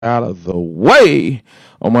out of the way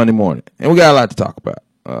on Monday morning. And we got a lot to talk about.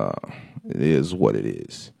 It is what it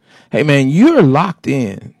is. Hey, man, you're locked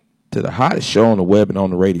in to the hottest show on the web and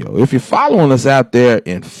on the radio. If you're following us out there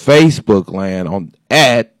in Facebook land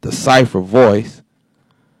at The-Cipher-Voice,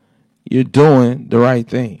 you're doing the right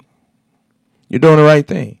thing. You're doing the right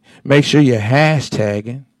thing. Make sure you're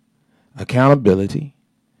hashtagging accountability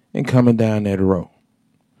and coming down that road.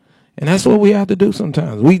 And that's what we have to do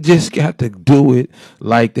sometimes. We just got to do it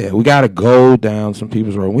like that. We got to go down some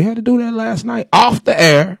people's road. We had to do that last night off the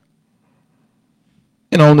air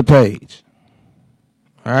and on the page.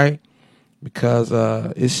 All right? Because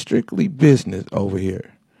it's strictly business over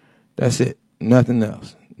here. That's it. Nothing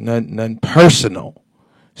else. Nothing personal.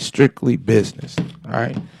 Strictly business. All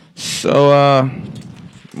right? So,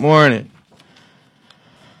 morning.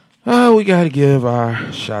 We got to give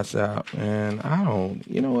our shots out. And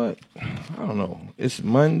you know what? I don't know. It's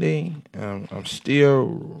Monday. I'm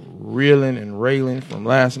still reeling and railing from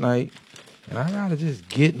last night. And I got to just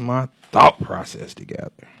get my thought process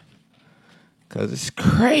together. Because it's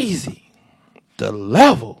crazy. The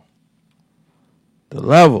level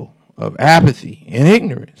of apathy and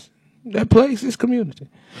ignorance that plagues this community.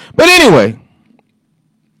 But anyway,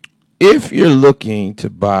 if you're looking to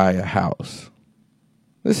buy a house,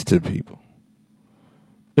 listen to the people.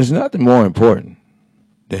 There's nothing more important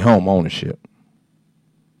than home ownership.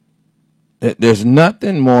 There's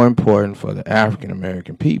nothing more important for the African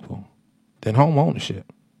American people than home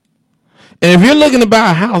ownership. And if you're looking to buy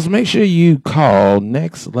a house, make sure you call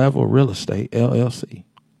Next Level Real Estate LLC.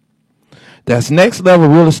 That's Next Level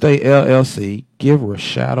Real Estate LLC. Give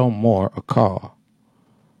Rashado Moore a call.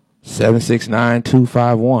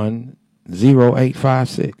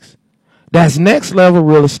 769-251-0856. That's Next Level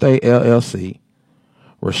Real Estate LLC.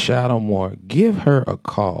 Rashado Moore. Give her a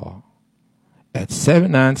call at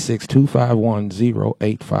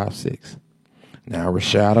 796-251-0856. Now,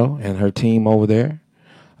 Rashado and her team over there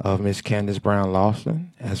of Miss Candace Brown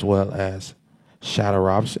Lawson, as well as Shadow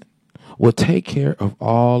Robinson, will take care of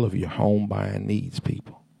all of your home buying needs,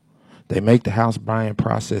 people. They make the house buying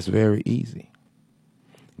process very easy.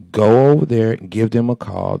 Go over there and give them a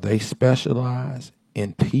call. They specialize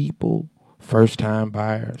in people, first-time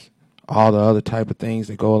buyers, all the other type of things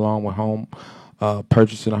that go along with home,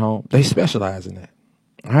 purchasing a home. They specialize in that.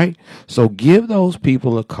 All right? So give those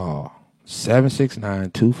people a call,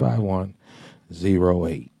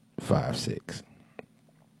 769-251-0856.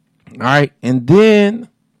 All right? And then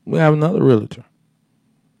we have another realtor.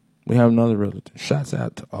 Shouts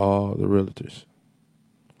out to all the realtors.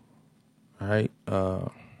 All right?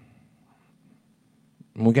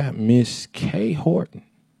 We got Miss Kay Horton.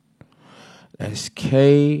 That's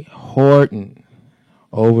Kay Horton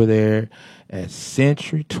over there at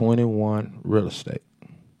Century 21 Real Estate.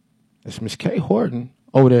 That's Miss Kay Horton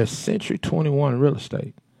over there at Century 21 Real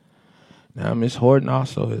Estate. Now, Miss Horton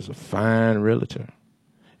also is a fine realtor.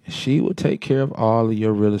 And she will take care of all of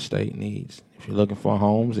your real estate needs. If you're looking for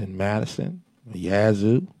homes in Madison,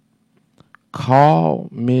 Yazoo, call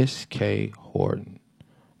Miss Kay Horton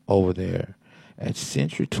over there at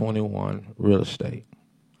Century 21 Real Estate.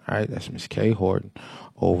 All right, that's Miss Kay Horton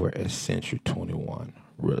over at Century 21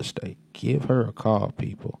 Real Estate. Give her a call,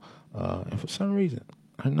 people. And for some reason,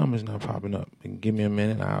 her number's not popping up. Give me a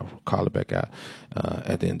minute, I'll call it back out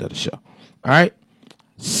at the end of the show. All right,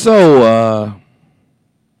 so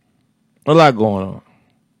a lot going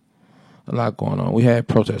on. We had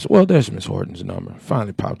protests. Well, there's Miss Horton's number.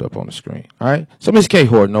 Finally popped up on the screen. All right, so Miss Kay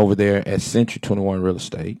Horton over there at Century 21 Real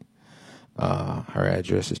Estate. Her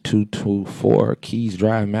address is 224 Keys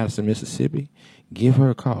Drive, Madison, Mississippi. Give her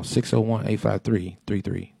a call,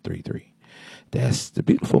 601-853-3333. That's the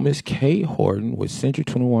beautiful Miss Kay Horton with Century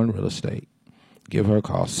 21 Real Estate. Give her a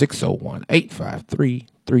call,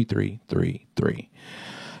 601-853-3333.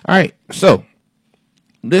 All right, so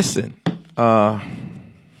listen.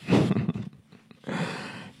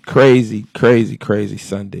 Crazy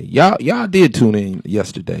Sunday. Y'all did tune in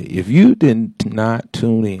yesterday. If you did not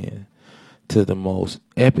tune in to the most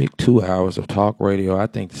epic 2 hours of talk radio I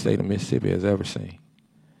think the state of Mississippi has ever seen.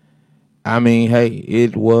 I mean, hey,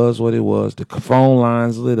 it was what it was. The phone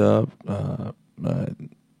lines lit up. The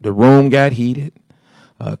room got heated.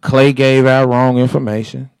 Clay gave out wrong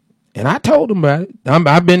information. And I told him about it.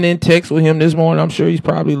 I've been in text with him this morning. I'm sure he's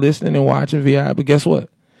probably listening and watching VI. But guess what?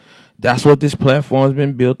 That's what this platform's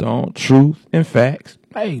been built on. Truth and facts.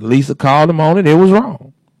 Hey, Lisa called him on it. It was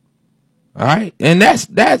wrong. All right. And that's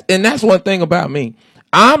one thing about me.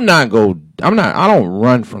 I don't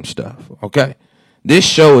run from stuff. Okay. This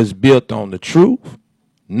show is built on the truth,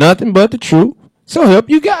 nothing but the truth. So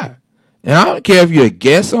help you God. And I don't care if you're a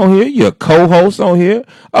guest on here, you're a co-host on here,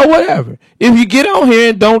 or whatever. If you get on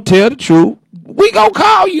here and don't tell the truth, we gonna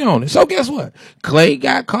call you on it. So guess what? Clay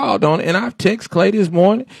got called on it, and I've texted Clay this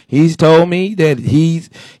morning. He's told me that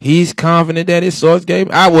he's confident that his source gave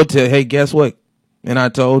me. I would tell, hey, guess what? And I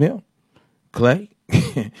told him, Clay,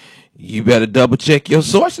 you better double check your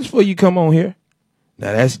sources before you come on here.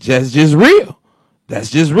 Now that's just real. That's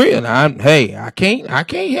just real. Now, I can't.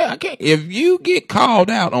 If you get called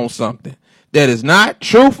out on something that is not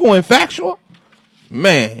truthful and factual,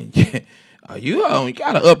 man, you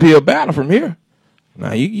got an uphill battle from here.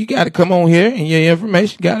 Now, you got to come on here and your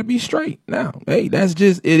information got to be straight. Now, hey,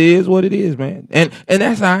 it is what it is, man. And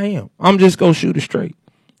that's how I am. I'm just going to shoot it straight.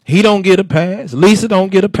 He don't get a pass. Lisa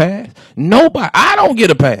don't get a pass. Nobody. I don't get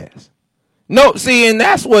a pass. No, see, and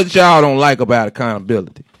that's what y'all don't like about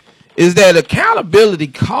accountability. Is that accountability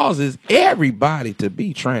causes everybody to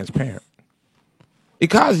be transparent. It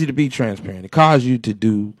causes you to be transparent. It causes you to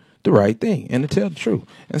do the right thing and to tell the truth.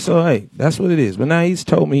 And so, hey, that's what it is. But now he's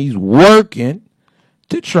told me he's working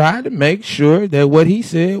to try to make sure that what he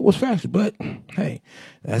said was factual. But, hey,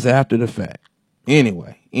 that's after the fact.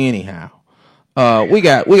 Anyhow, we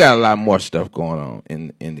got a lot more stuff going on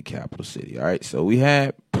in the capital city, all right? So we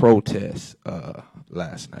had protests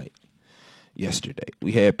last night. Yesterday,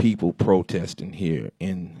 we had people protesting here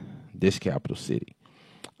in this capital city,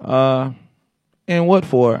 and what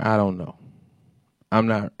for? I don't know. I'm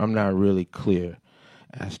not really clear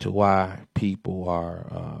as to why people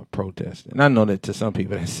are protesting. And I know that to some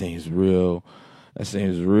people that seems real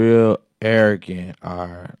arrogant,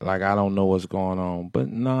 or like I don't know what's going on. But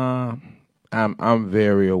nah, I'm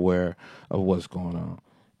very aware of what's going on,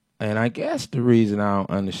 and I guess the reason I don't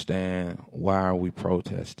understand why are we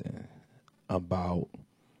protesting about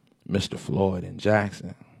Mr. Floyd in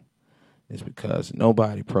Jackson is because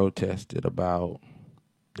nobody protested about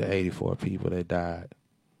the 84 people that died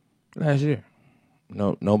last year.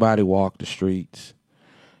 Nobody walked the streets.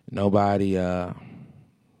 Nobody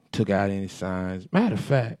took out any signs. Matter of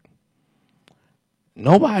fact,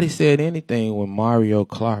 nobody said anything when Mario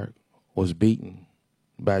Clark was beaten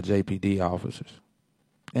by JPD officers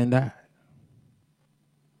and died.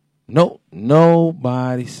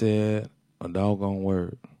 Nobody said a doggone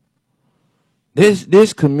word.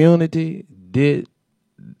 This community did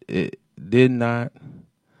not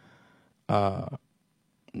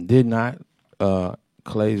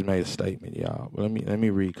Clay's made a statement, y'all. But let me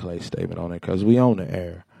read Clay's statement on it because we on the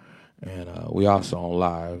air and we also on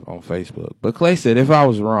live on Facebook. But Clay said, if I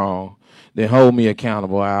was wrong, then hold me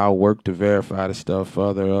accountable. I'll work to verify the stuff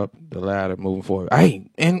further up the ladder moving forward. Hey,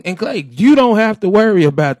 and Clay, you don't have to worry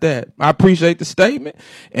about that. I appreciate the statement,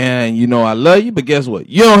 and you know I love you, but guess what?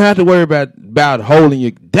 You don't have to worry about holding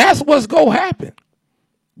you. That's what's going to happen.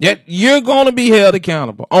 Yet you're going to be held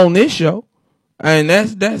accountable on this show, and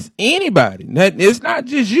that's anybody. It's not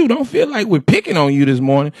just you. Don't feel like we're picking on you this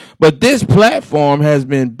morning, but this platform has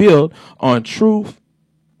been built on truth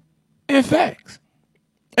and facts.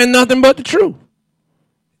 And nothing but the truth.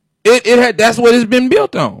 That's what it's been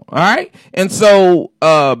built on. All right. And so,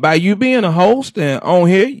 by you being a host and on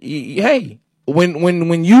here, hey,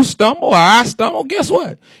 when you stumble or I stumble, guess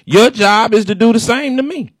what? Your job is to do the same to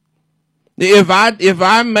me. If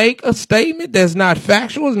I make a statement that's not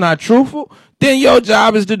factual, it's not truthful, then your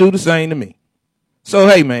job is to do the same to me. So,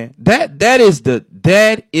 hey, man, that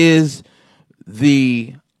is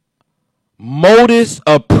the modus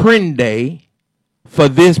operandi for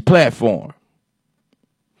this platform.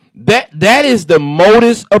 That is the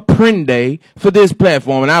modus operandi for this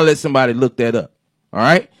platform, and I'll let somebody look that up. All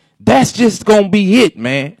right, that's just gonna be it,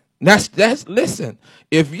 man. That's listen.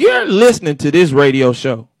 If you're listening to this radio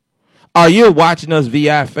show, or you're watching us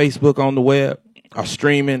via Facebook on the web, or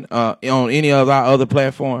streaming on any of our other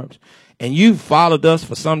platforms, and you've followed us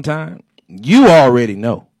for some time, you already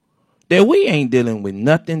know that we ain't dealing with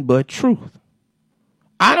nothing but truth.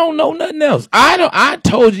 I don't know nothing else. I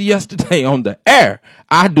told you yesterday on the air,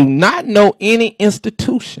 I do not know any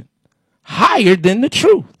institution higher than the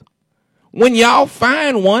truth. When y'all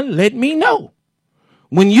find one, let me know.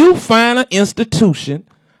 When you find an institution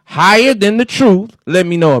higher than the truth, let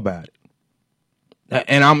me know about it.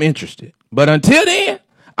 And I'm interested. But until then,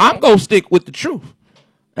 I'm going to stick with the truth.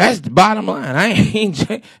 That's the bottom line. I ain't,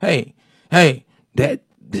 hey, that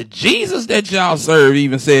the Jesus that y'all serve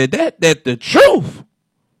even said that the truth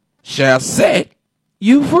shall set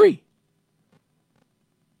you free.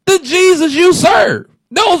 The Jesus you serve.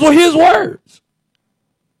 Those were his words.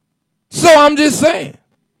 So I'm just saying,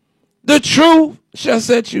 the truth shall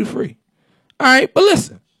set you free. All right, but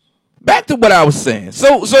listen, back to what I was saying.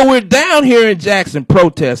 So we're down here in Jackson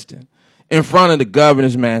protesting in front of the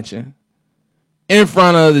governor's mansion in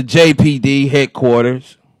front of the JPD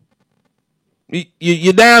headquarters.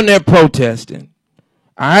 You're down there protesting,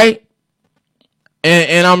 all right?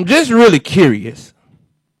 And I'm just really curious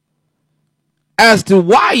as to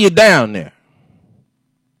why you're down there.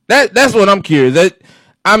 That's what I'm curious.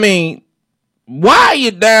 Why are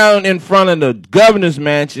you down in front of the governor's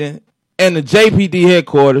mansion and the JPD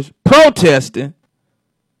headquarters protesting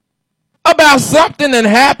about something that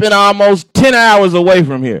happened almost 10 hours away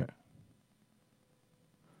from here?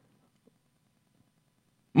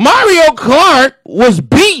 Mario Clark was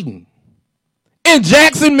beaten in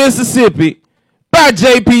Jackson, Mississippi by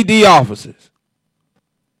JPD officers.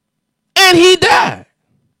 And he died.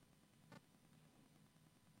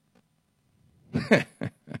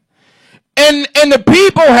 And the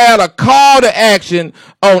people had a call to action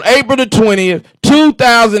on April the 20th,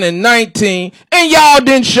 2019, and y'all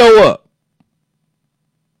didn't show up.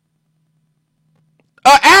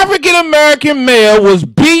 An African-American male was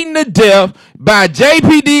beaten to death by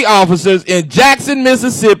JPD officers in Jackson,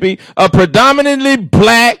 Mississippi, a predominantly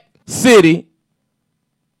black city,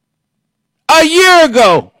 a year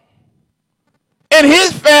ago. And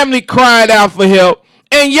his family cried out for help,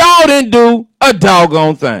 and y'all didn't do a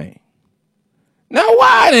doggone thing. Now,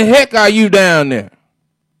 why the heck are you down there?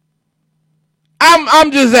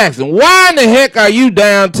 I'm just asking, why in the heck are you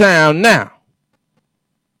downtown now?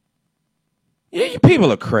 Yeah, you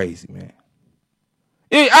people are crazy, man.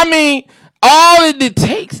 All it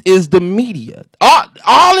takes is the media.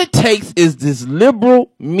 All it takes is this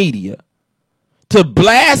liberal media to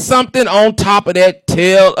blast something on top of that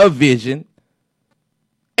television,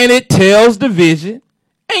 and it tells the vision,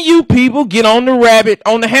 and you people get on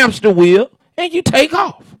the hamster wheel, and you take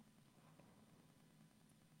off.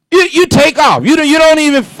 You take off. You don't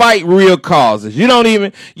even fight real causes. You're not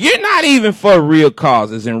even for real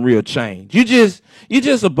causes and real change. You're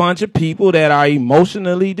just a bunch of people that are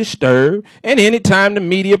emotionally disturbed, and anytime the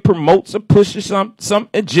media promotes or pushes some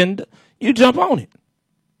agenda, you jump on it.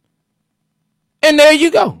 And there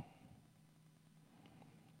you go.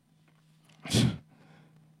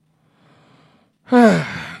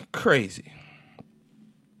 Crazy.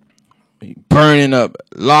 Burning up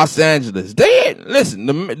Los Angeles.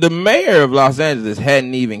 The mayor of Los Angeles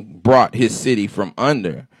hadn't even brought his city from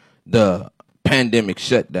under the pandemic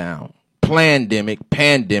shutdown. Pandemic,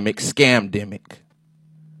 scamdemic.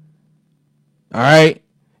 All right?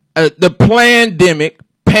 The pandemic,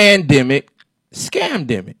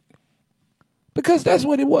 scamdemic. Because that's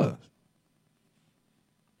what it was.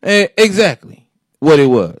 Exactly what it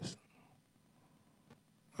was.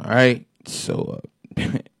 All right? So,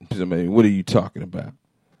 somebody, what are you talking about?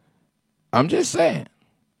 I'm just saying.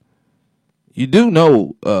 You do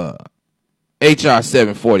know HR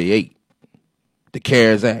 748, the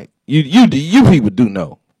CARES Act. You people do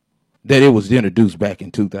know that it was introduced back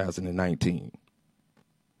in 2019.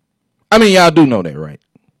 Y'all do know that, right?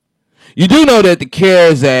 You do know that the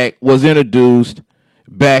CARES Act was introduced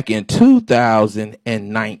back in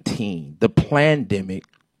 2019. The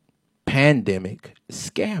pandemic,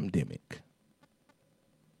 scamdemic.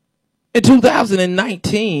 In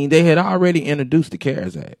 2019, they had already introduced the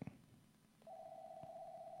CARES Act.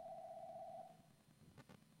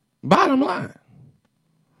 Bottom line,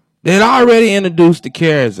 they had already introduced the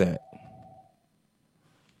CARES Act.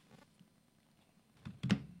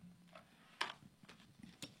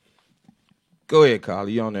 Go ahead,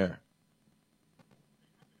 Carly, you on there.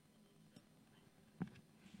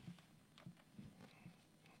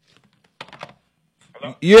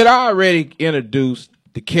 Hello? You had already introduced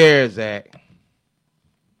the CARES Act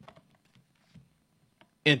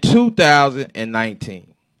in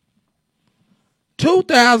 2019.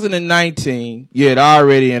 2019, you had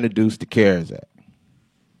already introduced the CARES Act.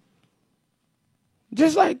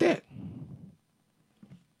 Just like that.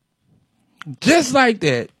 Just like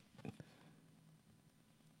that.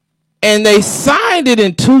 And they signed it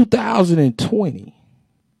in 2020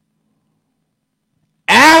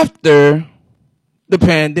 after the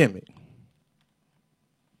pandemic.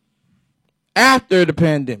 After the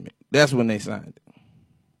pandemic. That's when they signed it.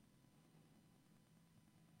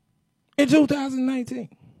 In 2019.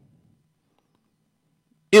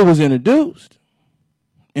 It was introduced.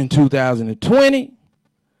 In 2020,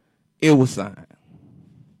 it was signed.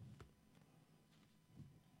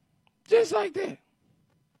 Just like that.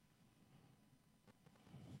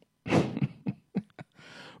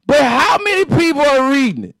 But how many people are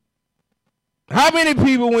reading it? How many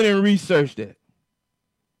people went and researched that?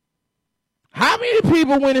 How many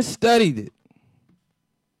people went and studied it?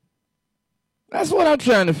 That's what I'm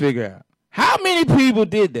trying to figure out. How many people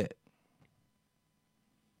did that?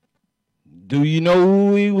 Do you know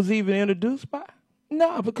who he was even introduced by?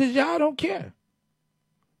 No, because y'all don't care.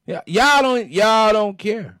 Yeah, y'all don't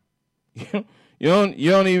care. You don't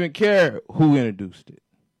even care who introduced it.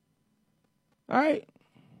 All right.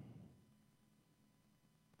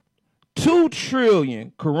 $2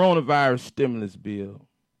 trillion coronavirus stimulus bill.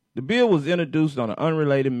 The bill was introduced on an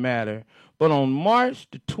unrelated matter, but on March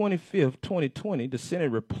the 25th, 2020, the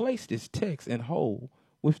Senate replaced its text in whole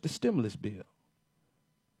with the stimulus bill.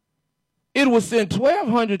 It would send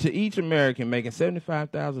 $1,200 to each American making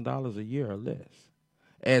 $75,000 a year or less.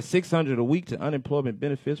 Add $600 a week to unemployment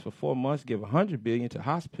benefits for 4 months, give $100 billion to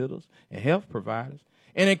hospitals and health providers,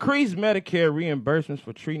 and increase Medicare reimbursements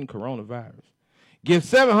for treating coronavirus. Give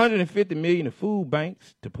 $750 million to food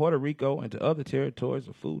banks, to Puerto Rico, and to other territories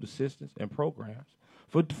of food assistance and programs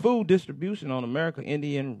for food distribution on American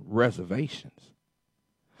Indian reservations.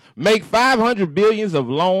 Make $500 billion of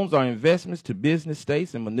loans or investments to business,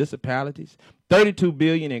 states, and municipalities. $32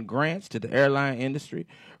 billion in grants to the airline industry.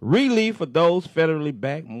 Relief for those federally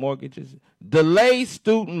backed mortgages. Delay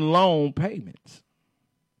student loan payments.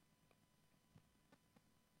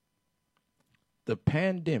 The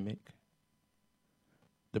pandemic,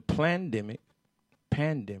 scamdemic.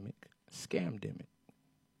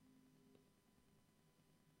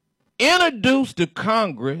 Introduced to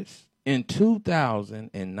Congress in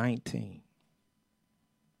 2019.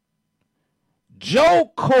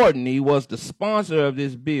 Joe Courtney was the sponsor of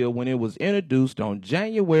this bill when it was introduced on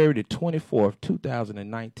January the 24th,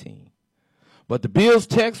 2019. But the bill's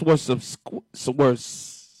text was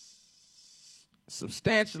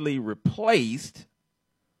substantially replaced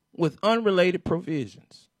with unrelated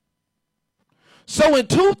provisions. So in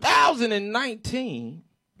 2019,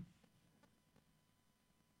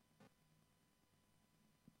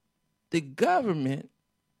 the government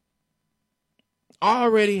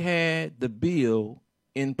already had the bill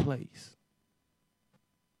in place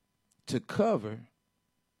to cover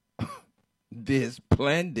this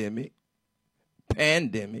pandemic,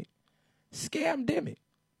 scamdemic.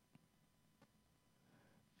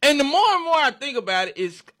 And the more and more I think about it,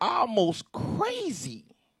 it's almost crazy.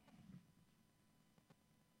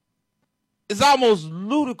 It's almost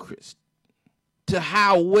ludicrous to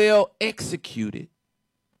how well executed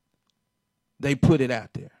they put it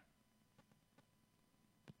out there.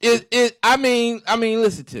 I mean,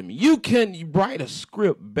 listen to me. You can write a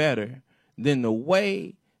script better than the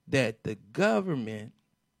way that the government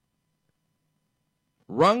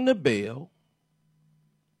rung the bell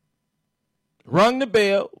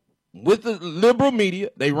with the liberal media.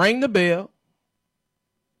 They rang the bell.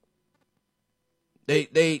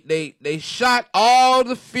 They shot all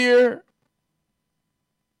the fear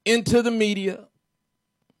into the media.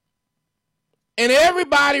 And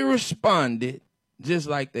everybody responded just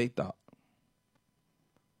like they thought.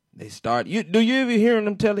 They start. Do you ever hear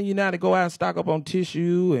them telling you now to go out and stock up on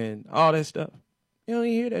tissue and all that stuff? You don't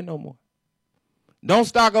even hear that no more. Don't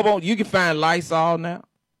stock up on. You can find Lysol now.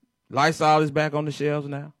 Lysol is back on the shelves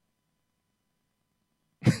now.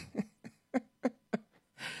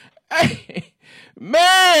 Hey,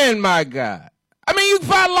 man, my God. I mean, you can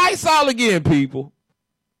find Lysol again, people.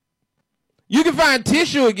 You can find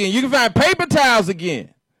tissue again. You can find paper towels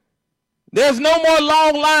again. There's no more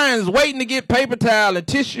long lines waiting to get paper towel and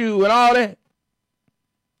tissue and all that.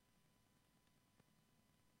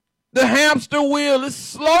 The hamster wheel is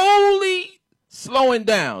slowly slowing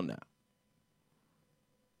down now.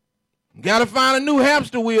 Got to find a new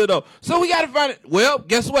hamster wheel, though. So we got to find it. Well,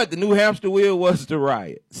 guess what? The new hamster wheel was the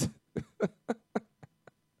riots.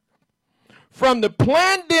 From the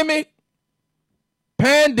pandemic,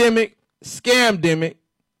 scamdemic,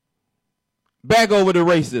 back over to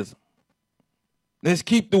racism. Let's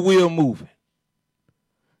keep the wheel moving.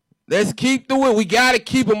 Let's keep the wheel. We got to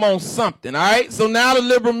keep them on something, all right? So now the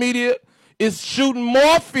liberal media is shooting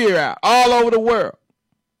more fear out all over the world.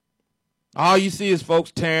 All you see is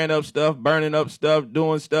folks tearing up stuff, burning up stuff,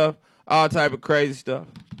 doing stuff, all type of crazy stuff.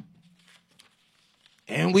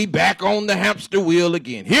 And we back on the hamster wheel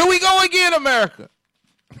again. Here we go again, America.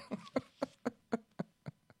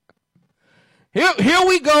 Here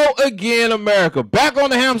we go again, America. Back on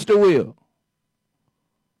the hamster wheel.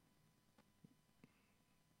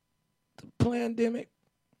 The pandemic,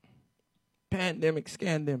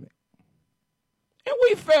 scandemic. And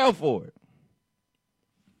we fell for it.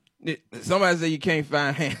 Somebody said you can't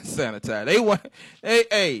find hand sanitizer.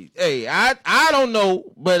 I don't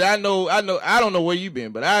know, but I don't know where you've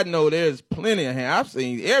been, but I know there's plenty of hand. I've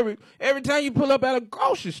seen every time you pull up at a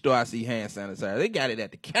grocery store, I see hand sanitizer. They got it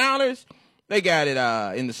at the counters. They got it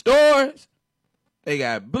in the stores. They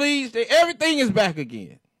got bleach. Everything is back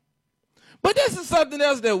again. But this is something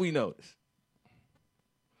else that we noticed.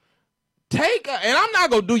 and I'm not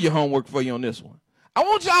going to do your homework for you on this one. I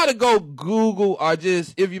want y'all to go Google, or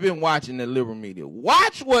just, if you've been watching the liberal media,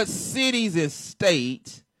 watch what cities and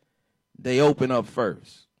states they open up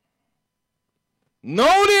first.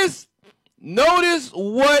 Notice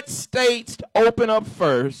what states open up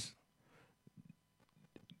first.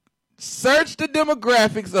 Search the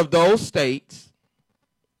demographics of those states.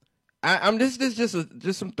 This is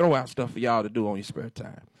just some throw out stuff for y'all to do on your spare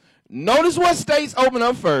time. Notice what states open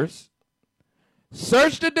up first.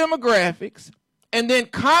 Search the demographics, and then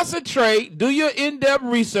concentrate, do your in-depth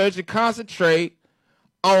research and concentrate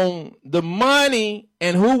on the money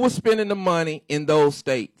and who was spending the money in those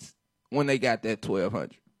states when they got that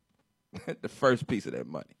 $1,200. The first piece of that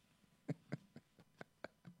money.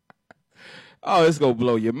 Oh, it's going to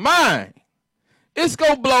blow your mind. It's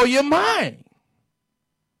going to blow your mind.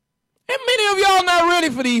 And many of y'all not ready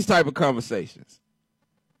for these type of conversations.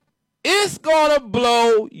 It's going to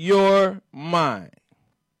blow your mind.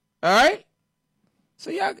 All right? So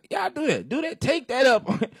y'all do that. Do that. Take that up.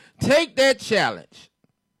 Take that challenge.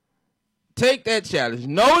 Take that challenge.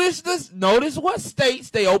 Notice what states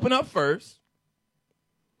they open up first.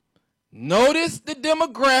 Notice the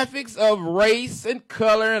demographics of race and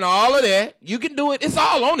color and all of that. You can do it. It's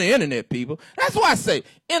all on the internet, people. That's why I say,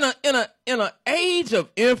 in an age of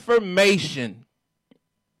information,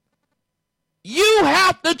 you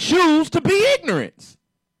have to choose to be ignorant.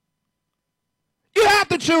 You have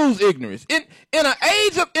to choose ignorance. In an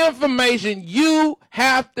age of information, you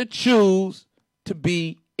have to choose to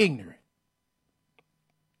be ignorant.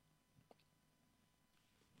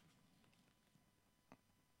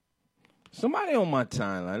 Somebody on my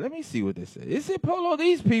timeline, let me see what they say. It said, Polo,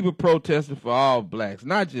 these people protesting for all blacks,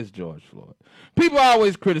 not just George Floyd. People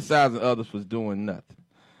always criticizing others for doing nothing.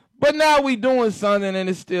 But now we doing something and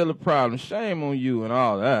it's still a problem. Shame on you and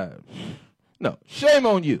all that. No, shame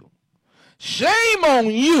on you. Shame on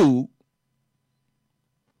you.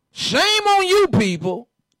 Shame on you people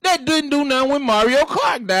that didn't do nothing when Mario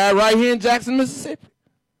Clark died right here in Jackson, Mississippi.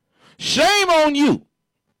 Shame on you.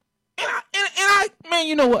 And I, man,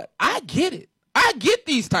 you know what? I get it. I get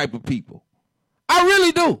these type of people. I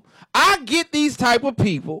really do. I get these type of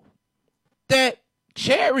people that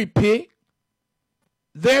cherry pick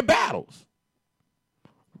their battles.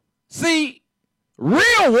 See,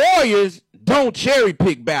 real warriors don't cherry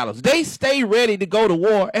pick battles. They stay ready to go to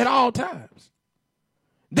war at all times.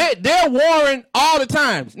 They're warring all the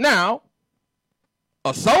times. Now,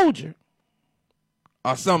 a soldier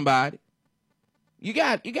or somebody, you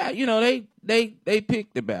got, they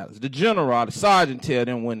pick the battles. The general or the sergeant tell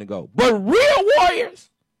them when to go. But real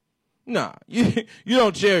warriors, nah, you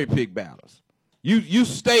don't cherry pick battles. You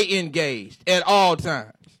stay engaged at all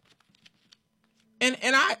times. And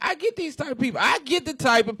I get these type of people. I get the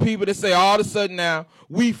type of people that say all of a sudden now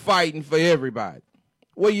we fighting for everybody.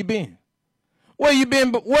 Where you been? Where you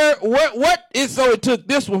been? But what is so it took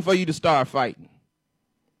this one for you to start fighting?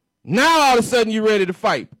 Now all of a sudden you ready to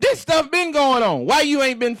fight. This stuff been going on. Why you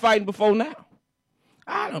ain't been fighting before now?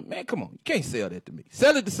 Man, come on. You can't sell that to me.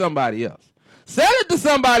 Sell it to somebody else. Sell it to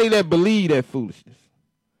somebody that believe that foolishness.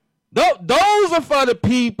 Those are for the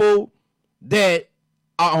people that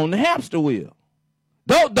are on the hamster wheel.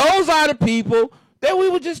 Those are the people that we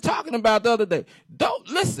were just talking about the other day.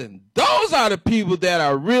 Listen, those are the people that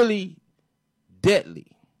are really deadly.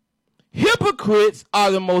 Hypocrites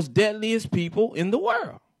are the most deadliest people in the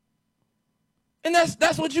world. And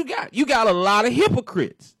that's what you got. You got a lot of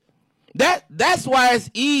hypocrites. That's why it's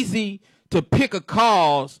easy to pick a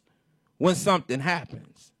cause when something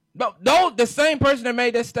happens. The same person that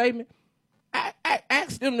made that statement,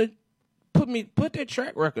 ask them to put their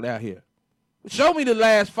track record out here. Show me the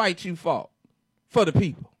last fight you fought for the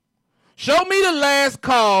people. Show me the last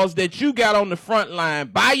cause that you got on the front line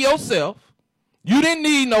by yourself. You didn't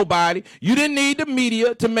need nobody. You didn't need the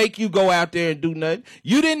media to make you go out there and do nothing.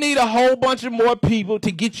 You didn't need a whole bunch of more people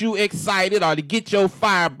to get you excited or to get your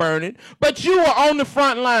fire burning. But you were on the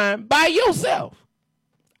front line by yourself.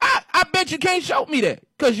 I bet you can't show me that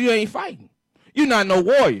because you ain't fighting. You're not no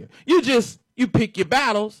warrior. You pick your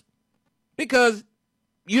battles because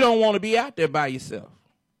you don't want to be out there by yourself.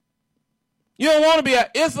 You don't want to be out.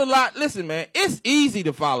 It's a lot. Listen, man, it's easy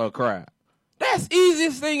to follow a crowd. That's the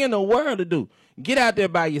easiest thing in the world to do. Get out there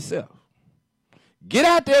by yourself. Get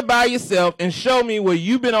out there by yourself and show me where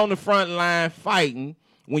you've been on the front line fighting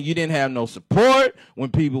when you didn't have no support, when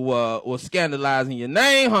people were scandalizing your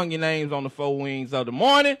name, hung your names on the four wings of the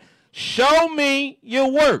morning. Show me your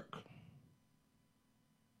work.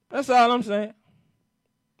 That's all I'm saying.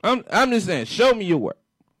 I'm just saying, show me your work.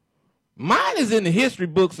 Mine is in the history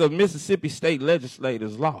books of Mississippi State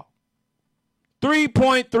Legislators' law.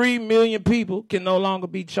 3.3 million people can no longer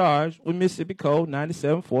be charged with Mississippi Code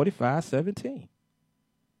 974517.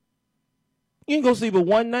 You ain't gonna see but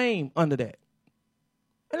one name under that.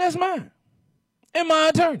 And that's mine. And my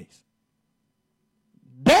attorneys.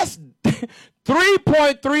 That's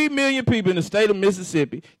 3.3 million people in the state of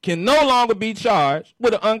Mississippi can no longer be charged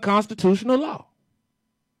with an unconstitutional law.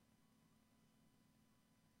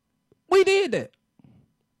 We did that.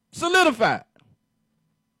 Solidified.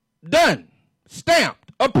 Done.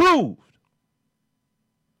 Stamped. Approved.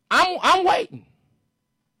 I'm waiting.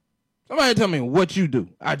 Somebody tell me what you do.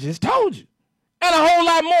 I just told you. And a whole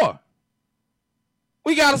lot more.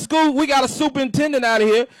 We got a superintendent out of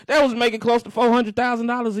here that was making close to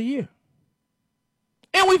 $400,000 a year.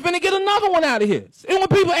 And we finna get another one out of here. And when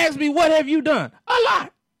people ask me, what have you done? A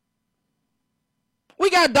lot. We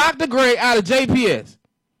got Dr. Gray out of JPS.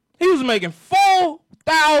 He was making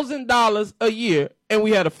 $4,000 a year, and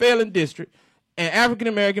we had a failing district, and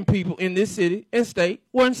African-American people in this city and state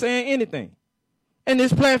weren't saying anything. And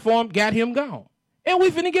this platform got him gone. And we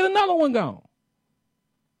finna get another one gone.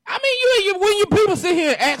 I mean, when you people sit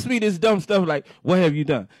here and ask me this dumb stuff like, what have you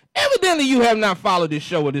done? Evidently, you have not followed this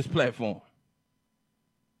show or this platform.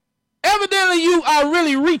 Evidently, you are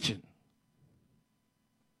really reaching.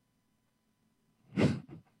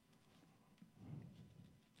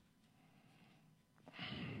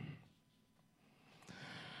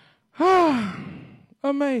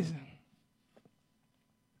 Amazing.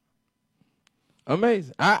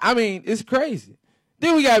 Amazing. I mean, it's crazy.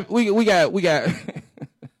 Then we got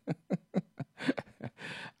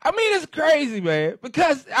I mean, it's crazy, man,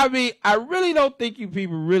 because, I mean, I really don't think you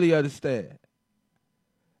people really understand.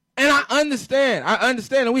 And I understand.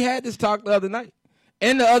 And we had this talk the other night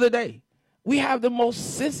and the other day. We have the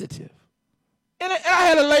most sensitive. And I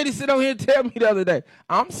had a lady sit on here and tell me the other day,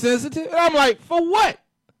 I'm sensitive. And I'm like, for what?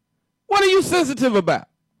 What are you sensitive about?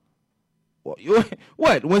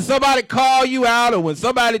 What? When somebody call you out or when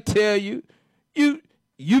somebody tell you,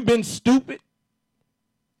 you've been stupid?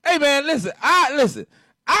 Hey, man, listen. I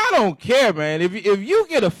don't care, man. If you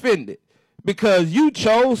get offended because you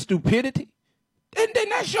chose stupidity, then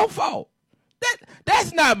that's your fault.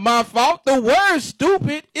 That's not my fault. The word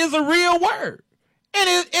stupid is a real word.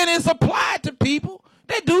 And it's applied to people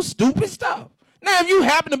that do stupid stuff. Now, if you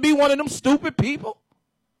happen to be one of them stupid people,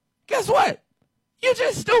 guess what? You're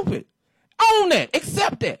just stupid. Own that.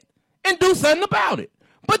 Accept that. And do something about it.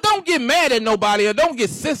 But don't get mad at nobody or don't get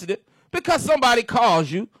sensitive because somebody calls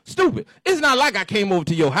you stupid. It's not like I came over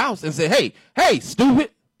to your house and said, hey, stupid.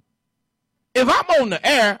 If I'm on the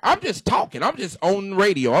air, I'm just talking. I'm just on the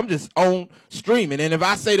radio. I'm just on streaming. And if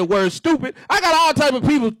I say the word stupid, I got all type of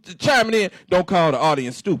people chiming in. Don't call the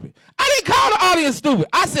audience stupid. I didn't call the audience stupid.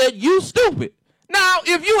 I said, you stupid. Now,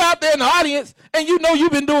 if you out there in the audience and you know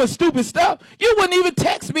you've been doing stupid stuff, you wouldn't even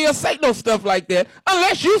text me or say no stuff like that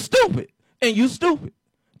unless you stupid. And you stupid.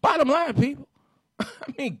 Bottom line, people. I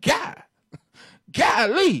mean,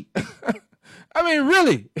 golly. I mean,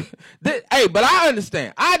 really. Hey, but I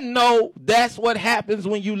understand. I know that's what happens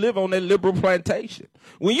when you live on that liberal plantation.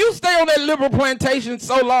 When you stay on that liberal plantation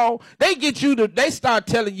so long, they start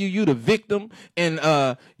telling you the victim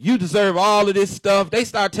and you deserve all of this stuff. They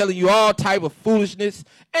start telling you all type of foolishness.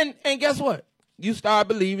 And guess what? You start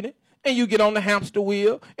believing it and you get on the hamster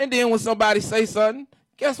wheel. And then when somebody say something,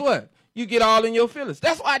 guess what? You get all in your feelings.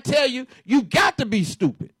 That's why I tell you, you got to be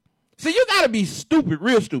stupid. See, you got to be stupid,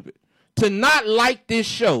 real stupid, to not like this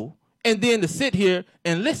show and then to sit here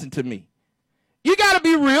and listen to me. You got to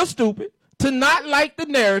be real stupid to not like the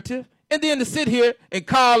narrative and then to sit here and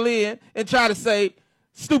call in and try to say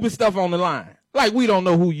stupid stuff on the line like we don't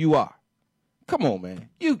know who you are. Come on, man.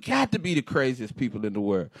 You got to be the craziest people in the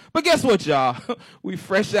world. But guess what, y'all? We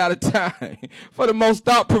fresh out of time for the most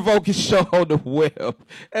thought-provoking show on the web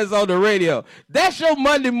as on the radio. That's your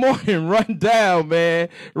Monday morning rundown, man.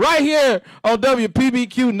 Right here on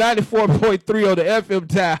WPBQ 94.3 on the FM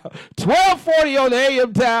dial, 1240 on the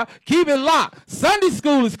AM dial. Keep it locked. Sunday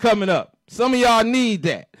school is coming up. Some of y'all need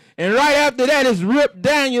that. And right after that is Rip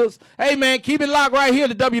Daniels. Hey, man, keep it locked right here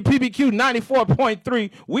to WPBQ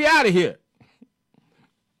 94.3. We out of here.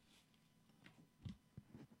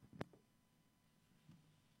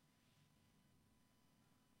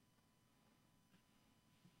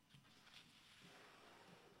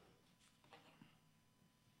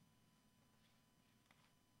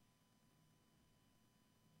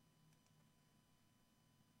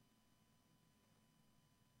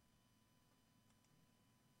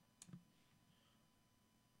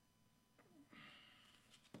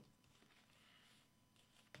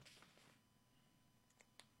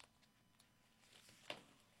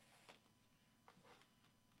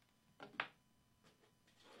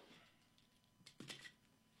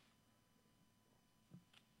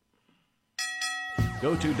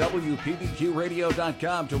 Go to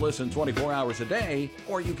WPBQradio.com to listen 24 hours a day,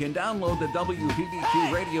 or you can download the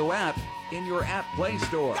WPBQ Radio app in your app Play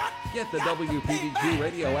Store. Get the WPBQ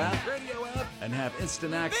Radio app and have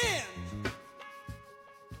instant access.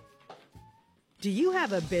 Do you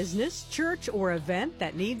have a business, church, or event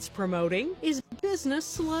that needs promoting? Is business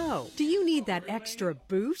slow? Do you need that extra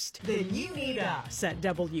boost? Then you need us at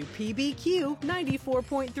WPBQ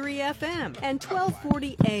 94.3 FM and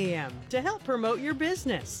 1240 AM to help promote your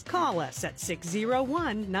business. Call us at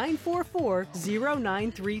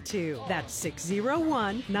 601-944-0932. That's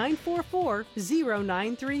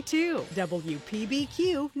 601-944-0932.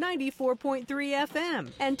 WPBQ 94.3 FM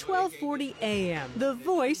and 1240 AM, the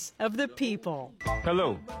voice of the people.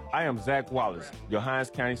 Hello, I am Zach Wallace, your Hinds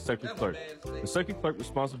County Circuit Clerk. The Circuit Clerk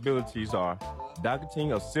responsibilities are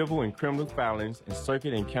docketing of civil and criminal filings in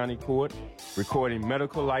Circuit and County Court, recording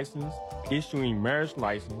medical license, issuing marriage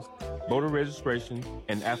license, voter registration,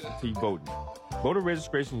 and absentee voting. Voter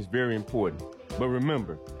registration is very important, but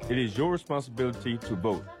remember, it is your responsibility to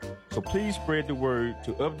vote. So please spread the word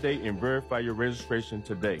to update and verify your registration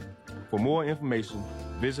today. For more information,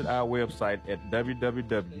 visit our website at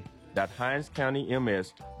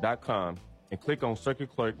www.hindscountyms.com and click on Circuit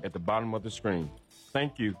Clerk at the bottom of the screen.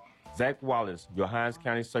 Thank you. Zach Wallace, your Hinds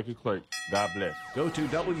County Circuit Clerk. God bless. Go to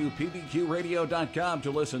WPBQradio.com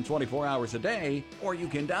to listen 24 hours a day, or you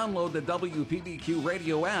can download the WPBQ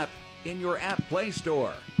Radio app in your app Play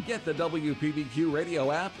Store. Get the WPBQ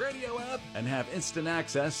Radio app and have instant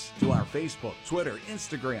access to our Facebook, Twitter,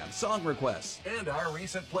 Instagram, song requests, and our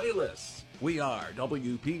recent playlists. We are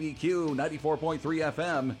WPBQ 94.3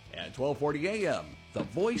 FM and 1240 AM, the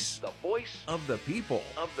voice of the people.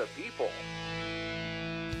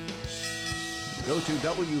 Go to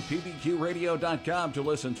WPBQradio.com to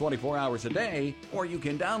listen 24 hours a day, or you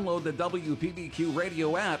can download the WPBQ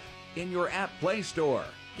Radio app in your app Play Store.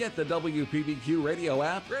 Get the WPBQ Radio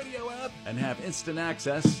app and have instant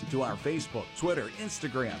access to our Facebook, Twitter,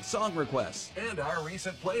 Instagram, song requests, and our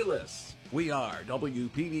recent playlists. We are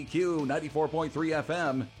WPBQ 94.3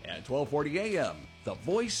 FM and 1240 AM, the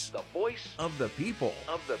voice of the people.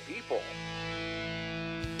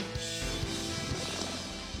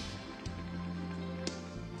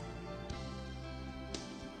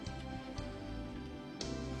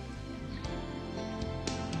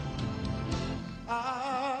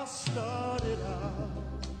 I started out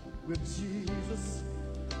with Jesus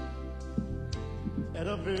at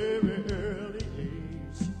a very early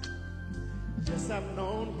age. Yes, I've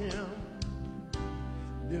known him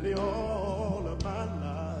nearly all of my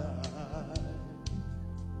life.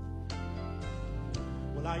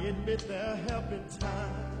 Well, I admit there have been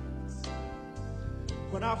times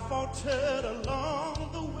when I faltered along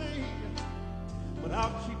the way, but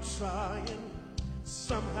I'll keep trying.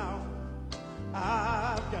 Somehow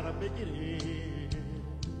I've got to make it in.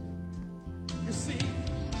 You see,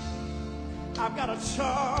 I've got a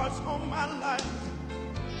charge on my life,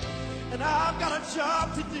 and I've got a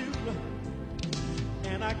job to do,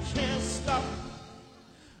 and I can't stop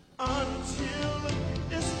until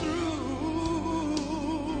it's through.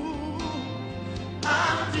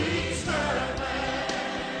 I'm determined.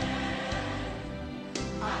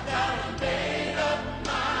 I've got a made up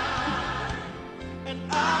mind, and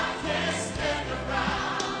I can't stand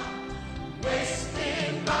around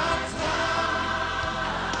wasting my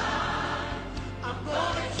time. I'm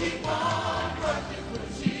gonna keep on working for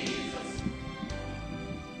Jesus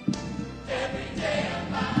every day of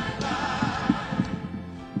my life,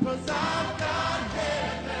 'cause I've got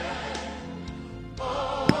heaven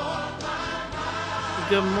on my mind.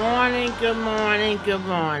 Good morning, good morning, good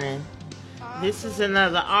morning. This is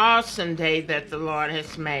another awesome day that the Lord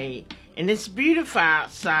has made. And it's beautiful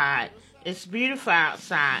outside. It's beautiful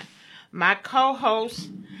outside. My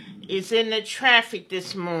co-host is in the traffic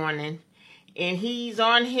this morning, and he's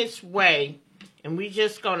on his way. And we're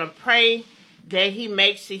just going to pray that he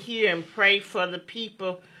makes it here and pray for the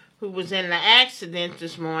people who was in the accident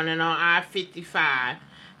this morning on I-55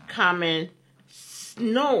 coming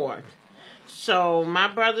north. So my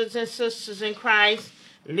brothers and sisters in Christ,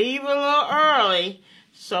 leave a little early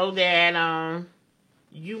so that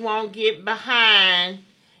you won't get behind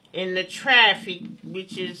in the traffic,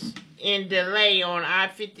 which is in delay on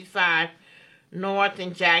I-55 north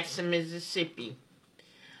in Jackson, Mississippi.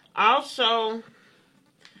 Also,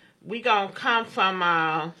 we're going to come from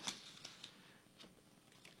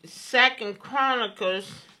 2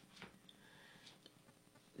 Chronicles,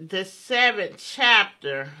 the 7th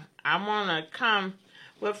chapter. I want to come...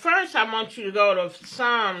 Well, first I want you to go to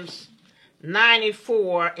Psalms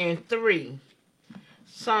 94 and 3.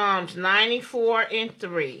 Psalms 94 and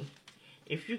 3. If you